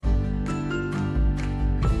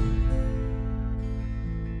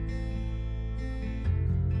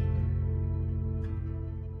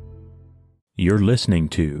You're listening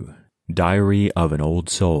to Diary of an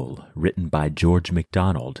Old Soul, written by George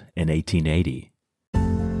MacDonald in 1880.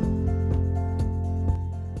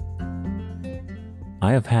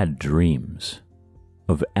 I have had dreams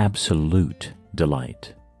of absolute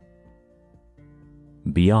delight,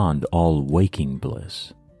 beyond all waking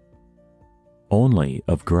bliss, only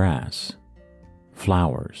of grass,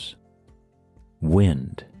 flowers,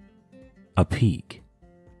 wind, a peak,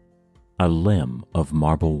 a limb of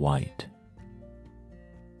marble white.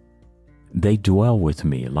 They dwell with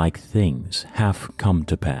me like things half come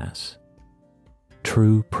to pass,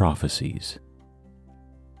 true prophecies.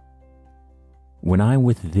 When I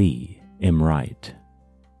with thee am right,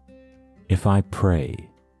 if I pray,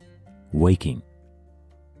 waking,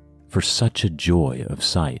 for such a joy of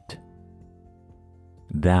sight,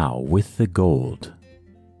 thou with the gold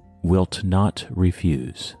wilt not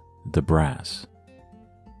refuse the brass.